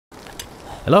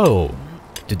Hello!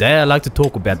 Today I'd like to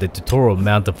talk about the tutorial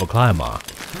mountain for climber.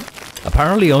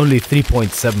 Apparently only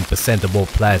 3.7% of all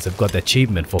players have got the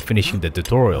achievement for finishing the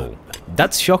tutorial.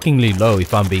 That's shockingly low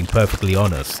if I'm being perfectly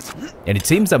honest. And it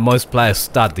seems that most players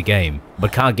start the game,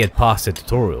 but can't get past the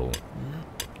tutorial.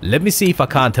 Let me see if I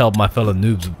can't help my fellow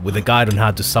noobs with a guide on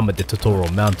how to summit the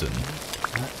tutorial mountain.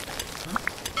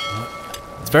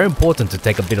 It's very important to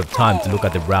take a bit of time to look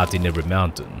at the route in every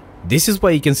mountain. This is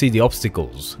where you can see the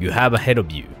obstacles you have ahead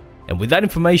of you. And with that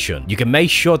information, you can make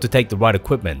sure to take the right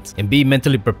equipment and be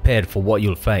mentally prepared for what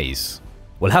you'll face.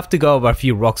 We'll have to go over a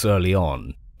few rocks early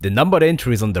on. The numbered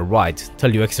entries on the right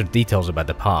tell you extra details about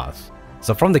the path.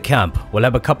 So from the camp, we'll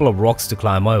have a couple of rocks to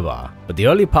climb over, but the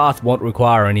early path won't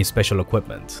require any special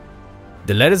equipment.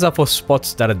 The letters are for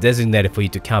spots that are designated for you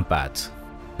to camp at.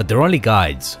 But they're only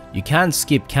guides. You can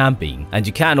skip camping, and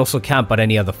you can also camp at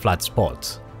any other flat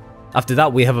spot. After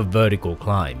that, we have a vertical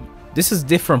climb. This is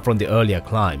different from the earlier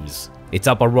climbs. It's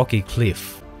up a rocky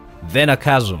cliff. Then a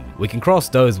chasm. We can cross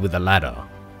those with a ladder.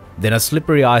 Then a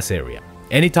slippery ice area.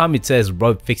 Anytime it says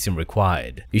rope fixing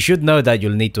required, you should know that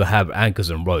you'll need to have anchors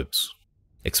and ropes.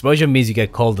 Exposure means you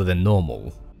get colder than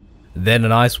normal. Then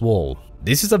an ice wall.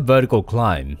 This is a vertical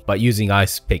climb, but using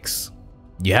ice picks.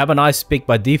 You have an ice pick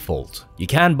by default. You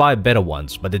can buy better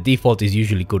ones, but the default is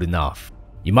usually good enough.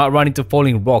 You might run into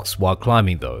falling rocks while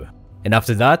climbing though. And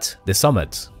after that, the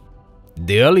summit.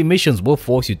 The early missions will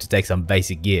force you to take some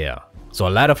basic gear, so a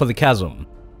ladder for the chasm,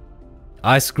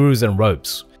 ice screws and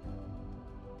ropes,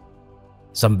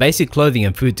 some basic clothing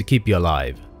and food to keep you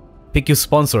alive. Pick your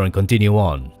sponsor and continue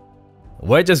on.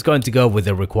 We're just going to go with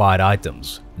the required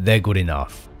items, they're good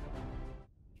enough.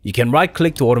 You can right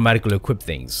click to automatically equip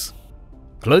things.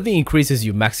 Clothing increases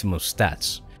your maximum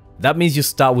stats. That means you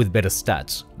start with better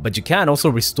stats, but you can also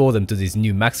restore them to this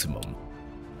new maximum.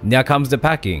 Now comes the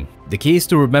packing. The key is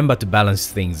to remember to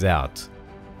balance things out.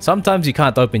 Sometimes you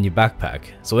can't open your backpack,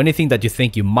 so anything that you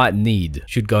think you might need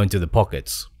should go into the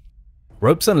pockets.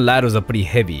 Ropes and ladders are pretty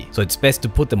heavy, so it's best to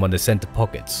put them on the center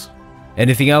pockets.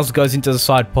 Anything else goes into the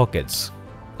side pockets.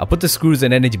 I put the screws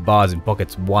and energy bars in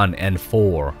pockets 1 and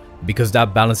 4 because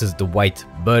that balances the weight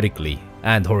vertically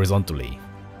and horizontally.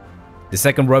 The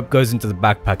second rope goes into the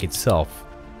backpack itself.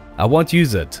 I won't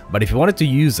use it, but if you wanted to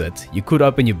use it, you could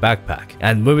open your backpack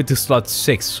and move it to slot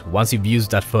 6 once you've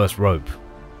used that first rope.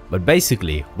 But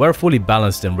basically, we're fully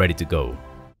balanced and ready to go.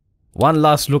 One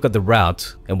last look at the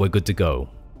route and we're good to go.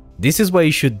 This is where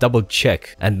you should double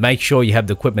check and make sure you have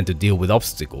the equipment to deal with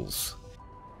obstacles.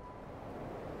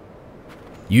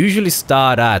 You usually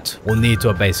start at or near to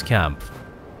a base camp.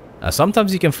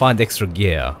 Sometimes you can find extra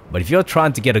gear, but if you're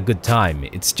trying to get a good time,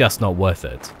 it's just not worth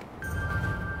it.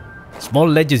 Small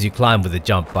ledges you climb with the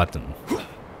jump button.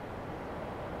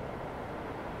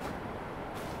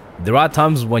 There are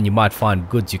times when you might find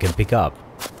goods you can pick up.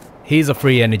 Here's a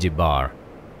free energy bar.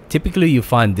 Typically you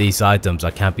find these items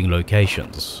at camping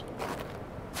locations.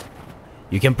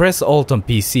 You can press Alt on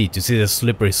PC to see the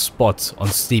slippery spots on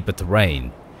steeper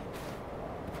terrain.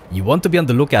 You want to be on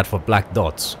the lookout for black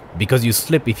dots, because you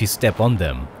slip if you step on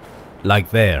them. Like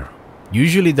there.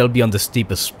 Usually they'll be on the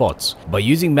steepest spots, but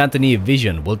using Mountaineer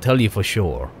Vision will tell you for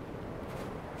sure.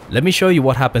 Let me show you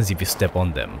what happens if you step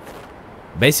on them.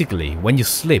 Basically, when you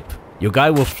slip, your guy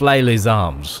will flail his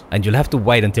arms, and you'll have to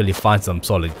wait until you find some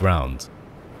solid ground.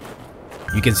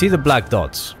 You can see the black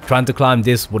dots. Trying to climb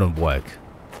this wouldn't work.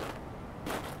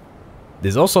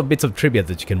 There's also bits of trivia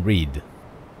that you can read.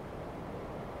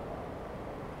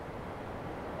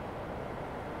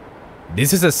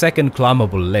 This is a second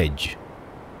climbable ledge.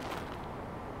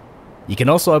 You can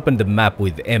also open the map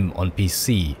with M on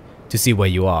PC to see where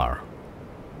you are.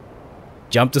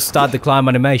 Jump to start the climb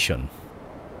animation.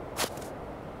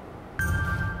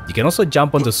 You can also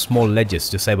jump onto small ledges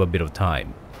to save a bit of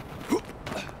time.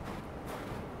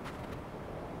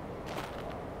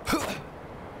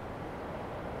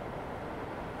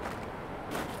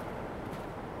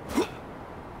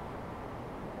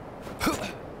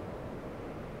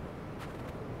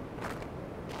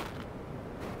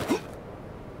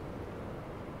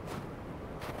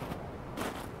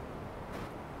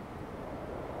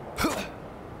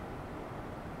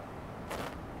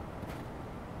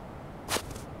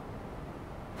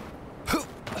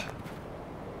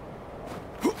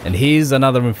 And here's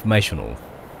another informational.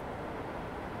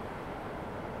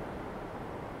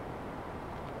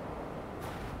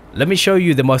 Let me show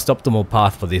you the most optimal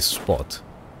path for this spot.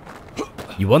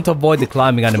 You want to avoid the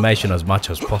climbing animation as much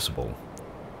as possible.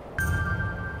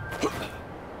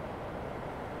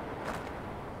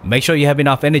 Make sure you have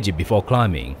enough energy before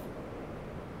climbing.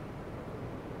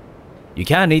 You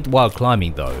can eat while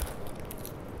climbing though.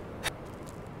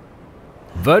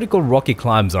 Vertical rocky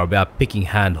climbs are about picking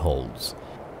handholds.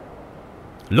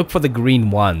 Look for the green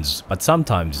ones, but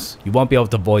sometimes you won't be able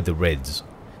to avoid the reds.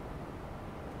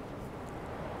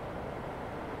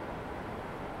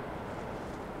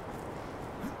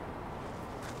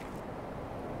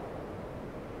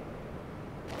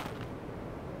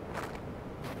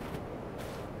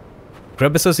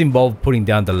 Crevices involve putting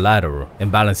down the ladder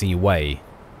and balancing your way.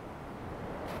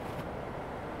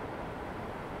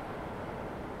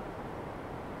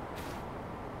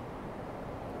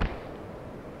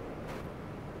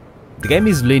 The game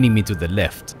is leaning me to the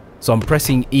left, so I'm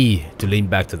pressing E to lean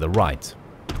back to the right.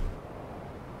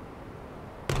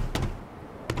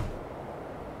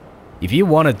 If you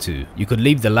wanted to, you could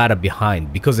leave the ladder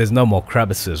behind because there's no more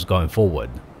crevices going forward.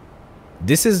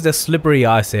 This is the slippery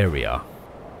ice area.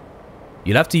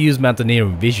 You'll have to use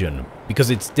mountaineering vision because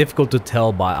it's difficult to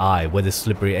tell by eye where the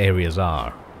slippery areas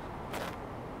are.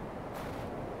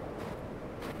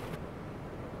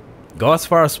 Go as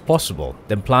far as possible,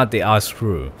 then plant the ice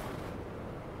through.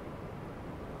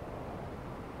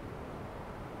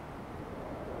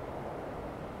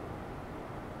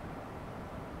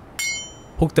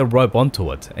 Hook the rope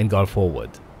onto it and go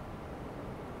forward.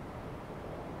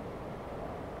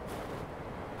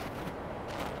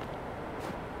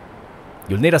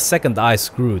 You'll need a second ice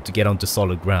screw to get onto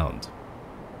solid ground.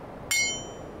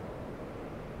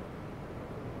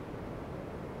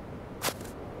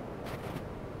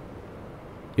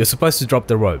 You're supposed to drop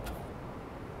the rope.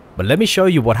 But let me show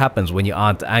you what happens when you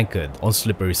aren't anchored on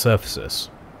slippery surfaces.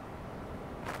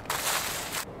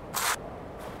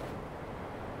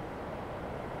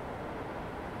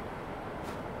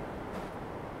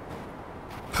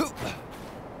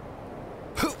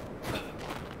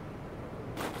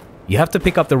 You have to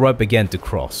pick up the rope again to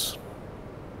cross.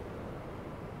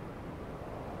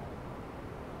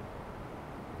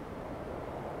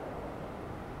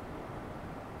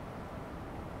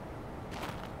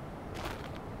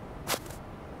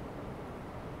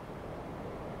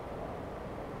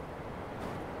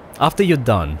 After you're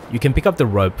done, you can pick up the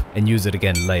rope and use it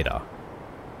again later.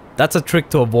 That's a trick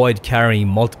to avoid carrying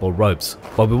multiple ropes,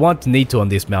 but we won't need to on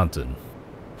this mountain.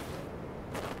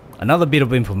 Another bit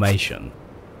of information.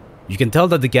 You can tell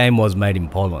that the game was made in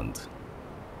Poland.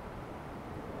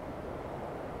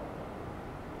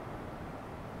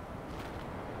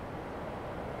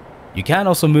 You can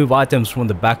also move items from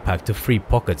the backpack to free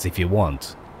pockets if you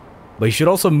want, but you should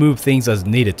also move things as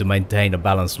needed to maintain a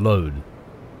balanced load.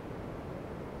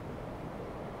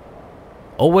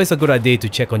 Always a good idea to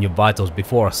check on your vitals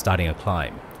before starting a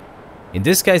climb. In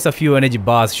this case, a few energy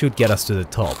bars should get us to the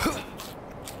top.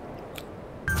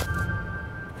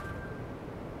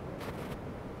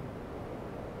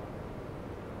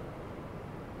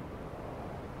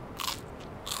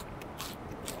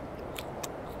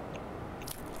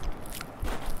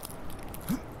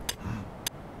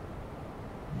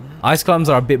 Ice climbs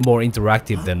are a bit more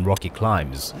interactive than rocky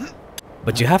climbs,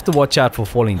 but you have to watch out for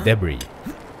falling debris.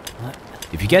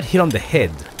 If you get hit on the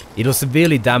head, it'll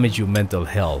severely damage your mental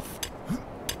health.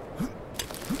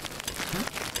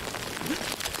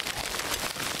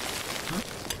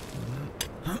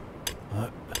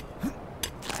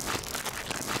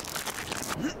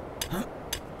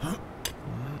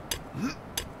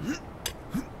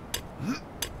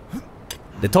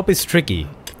 The top is tricky,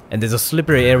 and there's a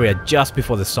slippery area just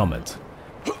before the summit.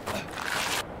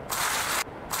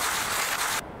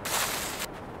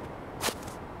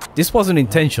 This wasn't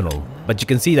intentional, but you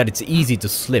can see that it's easy to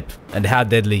slip and how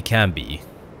deadly it can be.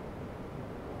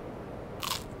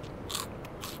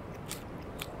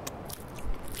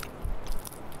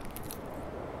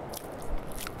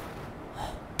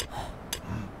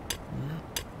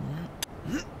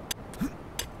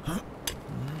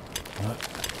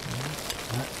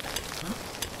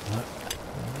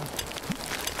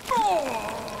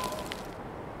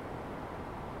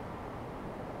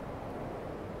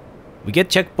 We get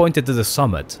checkpointed to the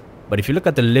summit, but if you look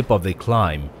at the lip of the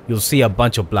climb, you'll see a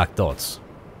bunch of black dots.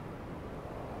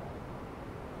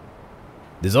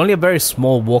 There's only a very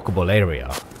small walkable area.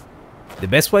 The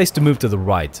best way is to move to the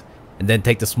right, and then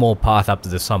take the small path up to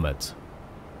the summit.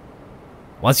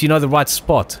 Once you know the right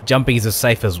spot, jumping is the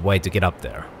safest way to get up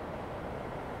there.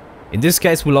 In this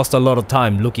case, we lost a lot of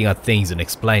time looking at things and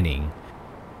explaining.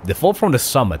 The fall from the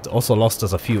summit also lost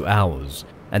us a few hours,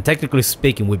 and technically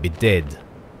speaking we'd be dead.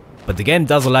 But the game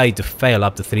does allow you to fail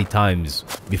up to 3 times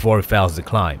before it fails the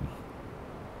climb.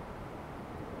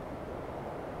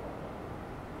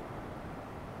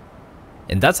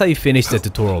 And that's how you finish the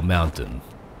tutorial mountain.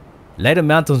 Later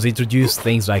mountains introduce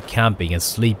things like camping and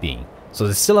sleeping, so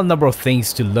there's still a number of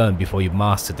things to learn before you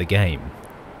master the game.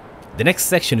 The next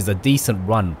section is a decent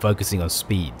run focusing on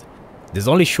speed. There's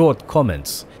only short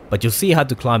comments, but you'll see how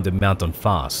to climb the mountain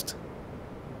fast.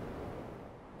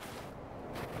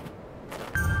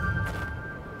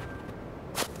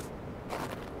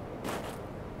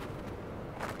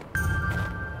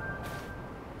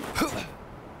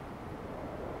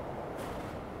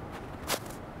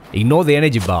 Ignore the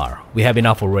energy bar, we have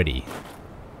enough already.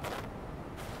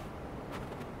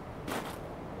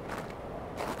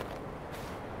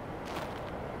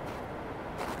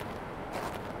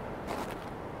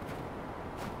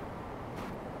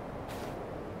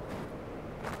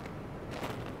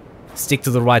 Stick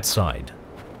to the right side.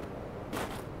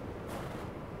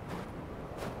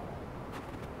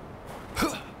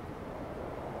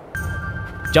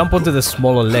 Jump onto the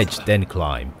smaller ledge, then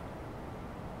climb.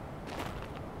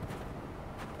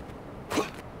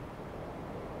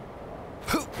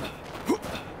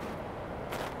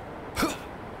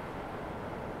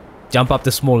 Jump up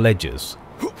the small ledges.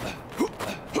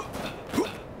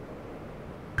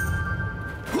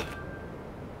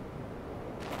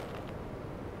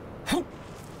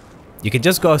 You can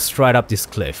just go straight up this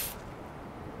cliff.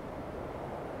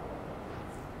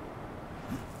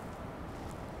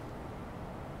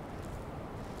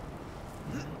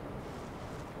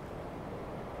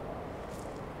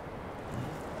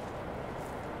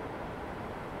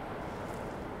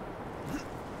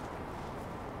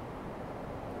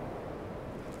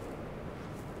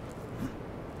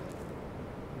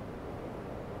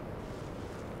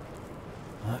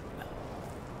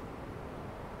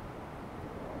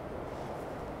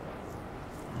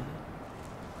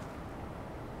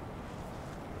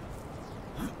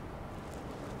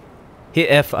 Hit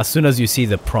F as soon as you see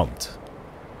the prompt.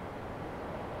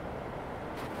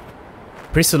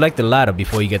 Pre-select the ladder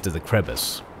before you get to the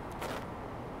crevice.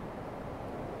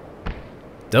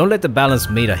 Don't let the balance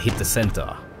meter hit the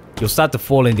center. You'll start to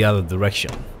fall in the other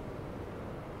direction.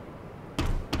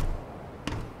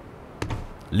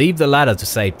 Leave the ladder to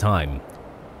save time.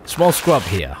 Small scrub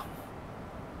here.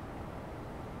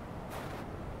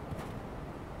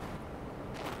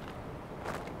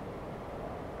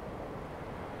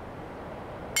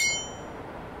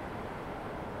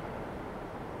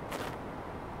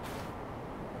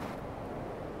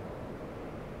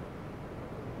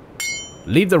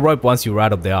 Leave the rope once you're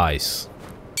out of the ice.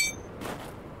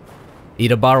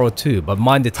 Eat a bar or two, but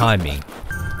mind the timing.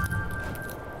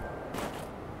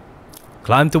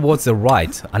 Climb towards the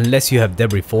right unless you have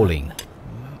debris falling.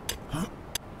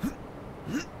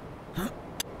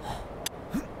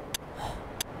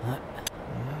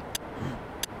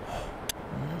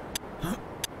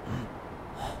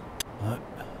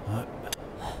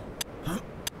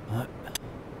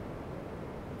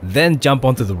 Then jump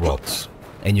onto the rocks,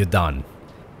 and you're done.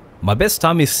 My best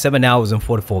time is 7 hours and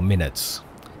 44 minutes.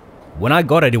 When I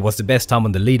got it, it was the best time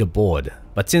on the leaderboard,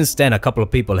 but since then a couple of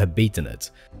people have beaten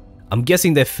it. I'm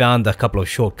guessing they found a couple of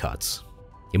shortcuts.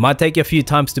 It might take you a few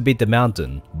times to beat the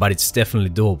mountain, but it's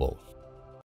definitely doable.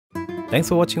 Thanks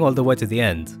for watching all the way to the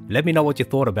end. Let me know what you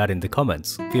thought about it in the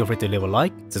comments. Feel free to leave a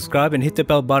like, subscribe and hit the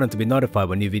bell button to be notified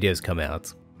when new videos come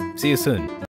out. See you soon.